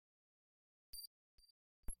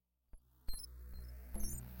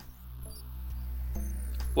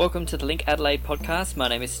Welcome to the LinkAdelaide podcast. My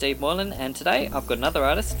name is Steve Moylan, and today I've got another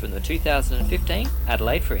artist from the 2015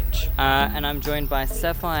 Adelaide Fringe. And I'm joined by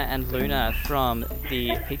Sapphire and Luna from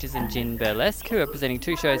the Peaches and Gin Burlesque, who are presenting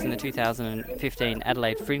two shows in the 2015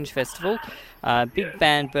 Adelaide Fringe Festival. Big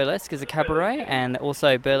Band Burlesque is a cabaret, and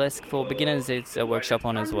also Burlesque for Beginners is a workshop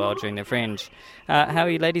on as well during the Fringe. How are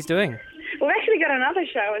you ladies doing? We've actually got another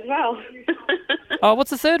show as well. Oh,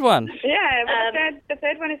 what's the third one? Yeah, well, the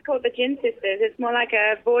third one is called The Gin Sisters. It's more like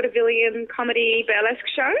a vaudevillian comedy burlesque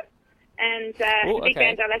show. And Big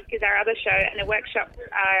Band Burlesque is our other show, and the workshops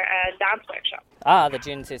are a dance workshop. Ah, The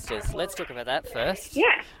Gin Sisters. Let's talk about that first.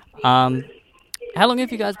 Yeah. How long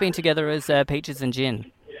have you guys been together as Peaches and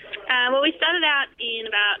Gin? Well, we started out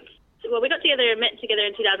we got together, met together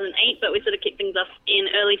in 2008, but we sort of kicked things off in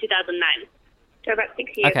early 2009. So about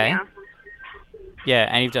 6 years now. Yeah,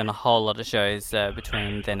 and you've done a whole lot of shows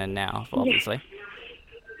between then and now, obviously.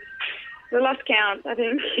 The lost count, I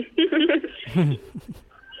think.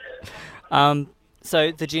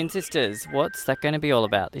 So the Gin Sisters, what's that going to be all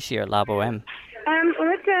about this year at La Boheme?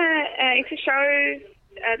 Well, it's a show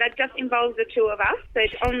that just involves the two of us. So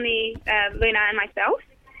it's only Luna and myself.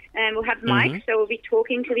 And we'll have mics, so we'll be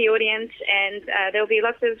talking to the audience, and there'll be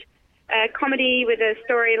lots of comedy with a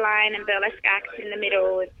storyline and burlesque acts in the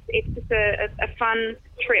middle. It's just a fun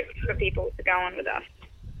trip for people to go on with us.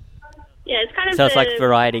 Yeah, it's kind of it's like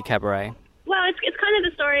variety cabaret. Well, it's kind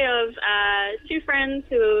of the story of two friends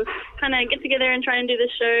who kind of get together and try and do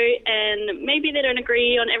this show, and maybe they don't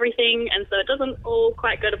agree on everything, and so it doesn't all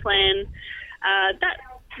quite go to plan.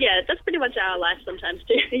 That's pretty much our life sometimes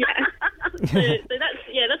too. Yeah. so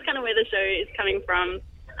that's kind of where the show is coming from.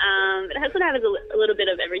 It has a little bit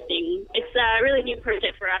of everything. It's a really new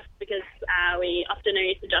project for us because we often are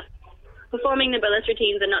used to just performing the burlesque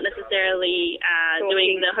routines and not necessarily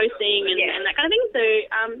doing the hosting and that kind of thing. So,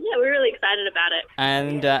 we're really excited about it.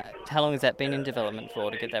 And how long has that been in development for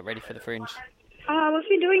to get that ready for the Fringe? We've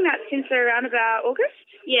been doing that since around about August.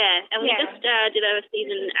 Yeah, and we just did a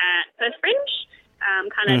season at Perth Fringe,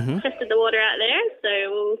 tested the water out there.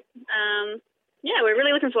 So we're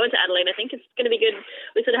really looking forward to Adelaide. I think it's going to be good.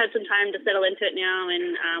 We sort of had some time to settle into it now,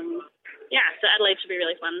 and so Adelaide should be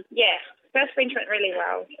really fun. Yeah, Perth Fringe went really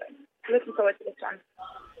well. So looking forward to this one.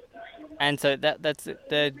 And so that's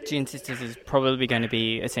the Gin Sisters is probably going to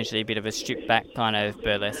be essentially a bit of a stripped back kind of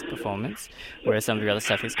burlesque performance, whereas some of your other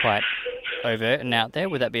stuff is quite overt and out there.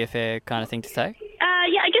 Would that be a fair kind of thing to say?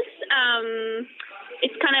 I guess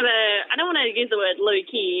it's kind of I don't want to use the word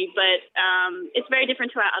low-key, but it's very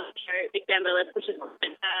different to our other show, Big Band Burlesque, which is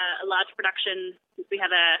a large production. We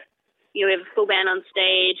have we have a full band on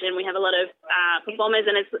stage, and we have a lot of performers,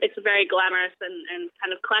 and it's very glamorous and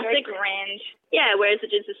kind of classic. Very grand. Yeah, whereas the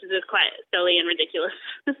Gin Sisters is quite silly and ridiculous.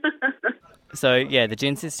 So, the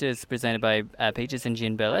Gin Sisters, presented by Peaches and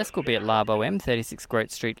Gin Burlesque, will be at La Boheme, 36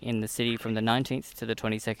 Grote Street in the city from the 19th to the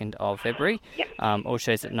 22nd of February. Yep. All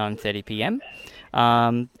shows at 9:30pm.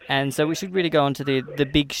 And so we should really go on to the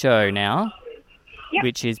big show now,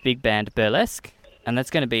 which is Big Band Burlesque. And that's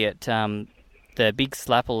going to be at the Big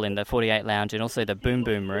Slapple in the 48 Lounge and also the Boom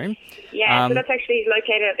Boom Room. Yeah, so that's actually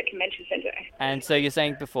located at the Convention Centre. And so you're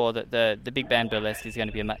saying before that the Big Band Burlesque is going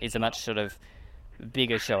to be a much sort of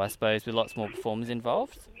bigger show, I suppose, with lots more performers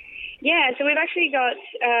involved? Yeah, so we've actually got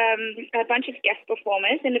a bunch of guest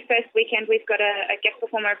performers. In the first weekend, we've got a guest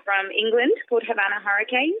performer from England called Havana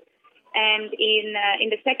Hurricane. And in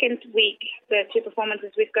the second week, the two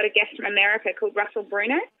performances, we've got a guest from America called Russell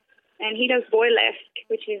Bruno. And he does boylesque,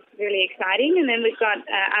 which is really exciting. And then we've got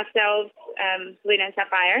ourselves, Luna and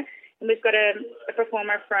Sapphire. And we've got a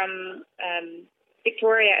performer from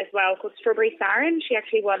Victoria as well called Strawberry Siren. She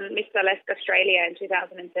actually won Miss Burlesque Australia in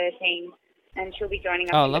 2013. And she'll be joining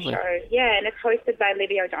us for the show. Yeah, and it's hosted by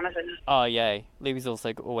Libby O'Donovan. Oh, yay. Libby's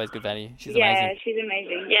also always good value. She's amazing. Yeah, she's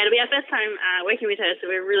amazing. Yeah, it'll be our first time working with her, so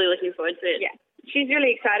we're really looking forward to it. Yeah, she's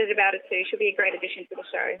really excited about it too. She'll be a great addition to the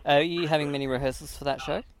show. Are you having many rehearsals for that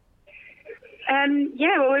show?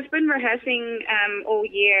 Well, we've been rehearsing all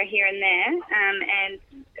year here and there,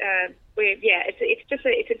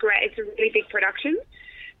 it's a really big production.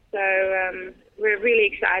 So we're really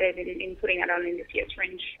excited in putting that on in this year's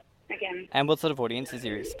Fringe again. And what sort of audiences are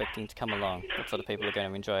you expecting to come along? What sort of people are going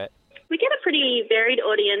to enjoy it? We get a pretty varied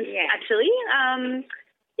audience, actually.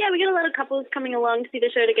 We get a lot of couples coming along to see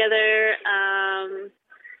the show together.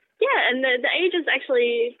 And the age is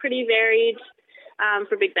actually pretty varied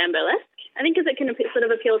for Big Band Burlesque. I think because it can sort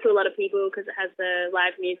of appeal to a lot of people because it has the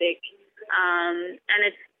live music.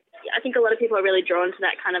 I think a lot of people are really drawn to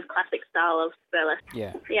that kind of classic style of burlesque.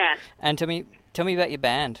 Yeah. Yeah. And tell me about your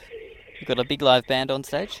band. You've got a big live band on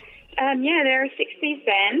stage? They're a 60s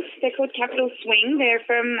band. They're called Capital Swing. They're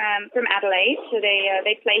from Adelaide, so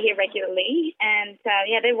they play here regularly. And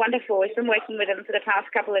they're wonderful. We've been working with them for the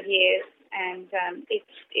past couple of years, and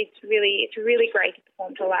it's really great to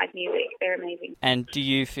perform to live music. They're amazing. And do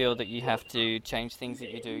you feel that you have to change things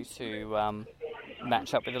that you do to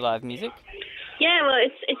match up with the live music? Yeah, well,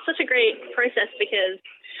 it's such a great process because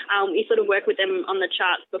you sort of work with them on the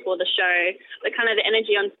charts before the show. But kind of the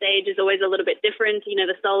energy on stage is always a little bit different. You know,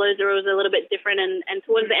 the solos are always a little bit different. And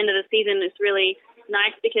towards the end of the season, it's really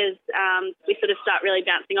nice because we sort of start really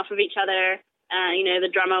bouncing off of each other. The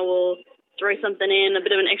drummer will throw something in, a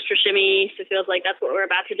bit of an extra shimmy, so it feels like that's what we're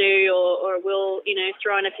about to do, or we'll,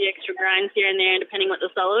 throw in a few extra grinds here and there, depending what the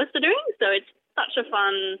soloists are doing. So it's such a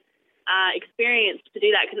fun experience to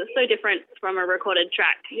do that because it's so different from a recorded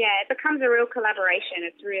track. Yeah, it becomes a real collaboration.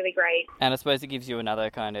 It's really great. And I suppose it gives you another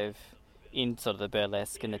kind of, in sort of the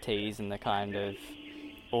burlesque and the tease and the kind of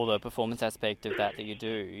all the performance aspect of that you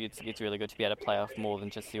do, it's really good to be able to play off more than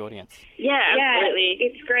just the audience. Yeah, absolutely. Yeah,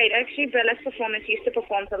 it's great. Actually, burlesque performers used to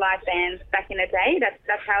perform to live bands back in the day.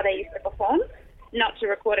 That's how they used to perform, not to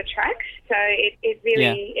record a track. So it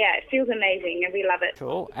really, it feels amazing and we love it.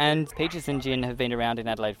 Cool. And Peaches and Gin have been around in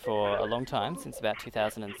Adelaide for a long time, since about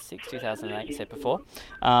 2006, 2008, you said before.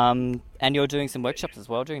 And you're doing some workshops as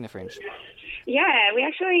well during the Fringe. Yeah, we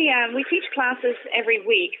actually, we teach classes every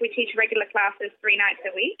week. We teach regular classes 3 nights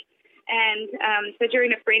a week. And so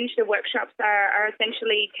during the Fringe, the workshops are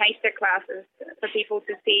essentially taster classes for people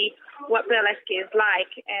to see what burlesque is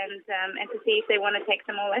like and to see if they want to take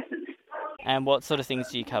some more lessons. And what sort of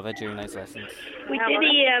things do you cover during those lessons? We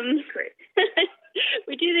really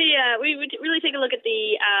take a look at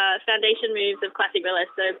the foundation moves of classic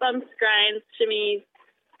burlesque. So bumps, grinds, shimmies,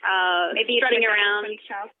 maybe strutting around.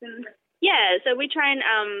 Charleston. Yeah, so we try and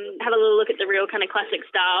have a little look at the real kind of classic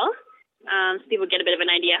style. So people get a bit of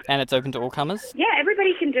an idea. And it's open to all comers? Yeah,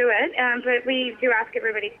 everybody can do it, but we do ask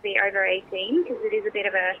everybody to be over 18 because it is a bit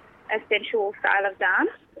of a sensual style of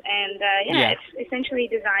dance. And it's essentially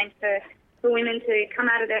designed for women to come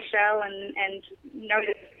out of their shell and know that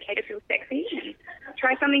it's okay to feel sexy and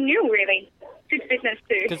try something new, really. Good business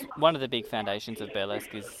too. Because one of the big foundations of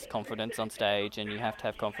burlesque is confidence on stage, and you have to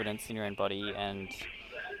have confidence in your own body and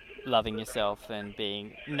loving yourself and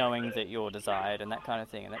knowing that you're desired and that kind of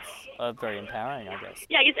thing, and that's very empowering, I guess.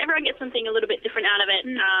 Yeah, I guess everyone gets something a little bit different out of it.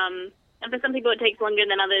 And for some people it takes longer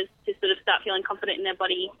than others to sort of start feeling confident in their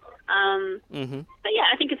body. But yeah,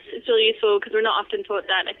 I think it's really useful because we're not often taught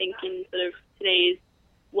that. I think in sort of today's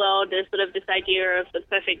world there's sort of this idea of the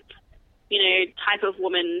perfect, type of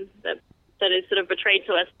woman that is sort of betrayed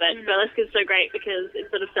to us. But burlesque is so great because it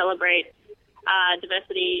sort of celebrates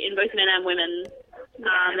diversity in both men and women.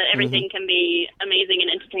 That everything can be amazing and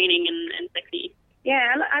entertaining and sexy.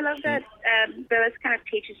 Yeah, I love that burlesque kind of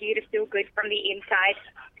teaches you to feel good from the inside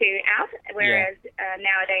to out, whereas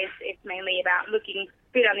nowadays it's mainly about looking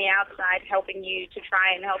good on the outside, helping you to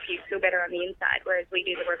try and help you feel better on the inside, whereas we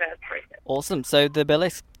do the reverse process. Awesome. So the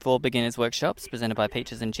Burlesque for Beginners workshops presented by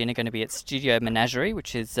Peaches and Gin are going to be at Studio Menagerie,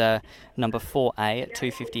 which is number 4A at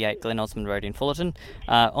 258 Glen Osmond Road in Fullerton,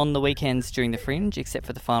 on the weekends during the Fringe, except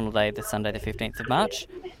for the final day, the Sunday the 15th of March,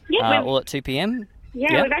 all at 2 p.m.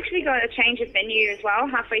 Yeah, we've actually got a change of venue as well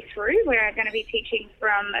halfway through. We're going to be teaching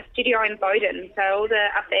from a studio in Bowden, so all the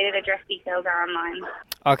updated address details are online.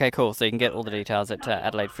 Okay, cool. So you can get all the details at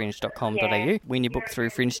adelaidefringe.com.au. When you book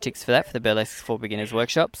through Fringe Ticks for that, for the Burlesque for Beginners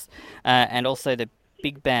workshops. And also the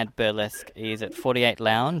Big Band Burlesque is at 48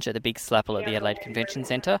 Lounge at the Big Slapple at the Adelaide Convention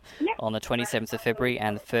Centre on the 27th of February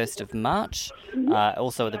and the 1st of March.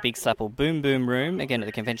 Also at the Big Slapple Boom Boom Room, again at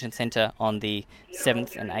the Convention Centre on the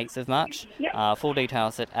 7th and 8th of March. Full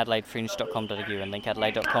details at adelaidefringe.com.au and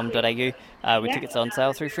linkadelaide.com.au with tickets on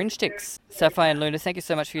sale through Fringe Ticks. Sapphire and Luna, thank you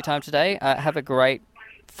so much for your time today. Have a great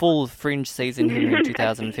full Fringe season here in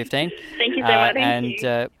 2015. Thank you so much.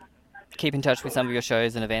 And keep in touch with some of your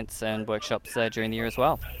shows and events and workshops during the year as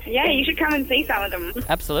well. Yeah, you should come and see some of them.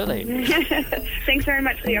 Absolutely. Thanks very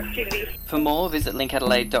much for the opportunity. For more, visit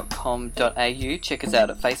linkadelaide.com.au, check us out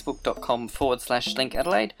at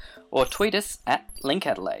facebook.com/linkadelaide or tweet us at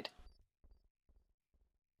LinkAdelaide.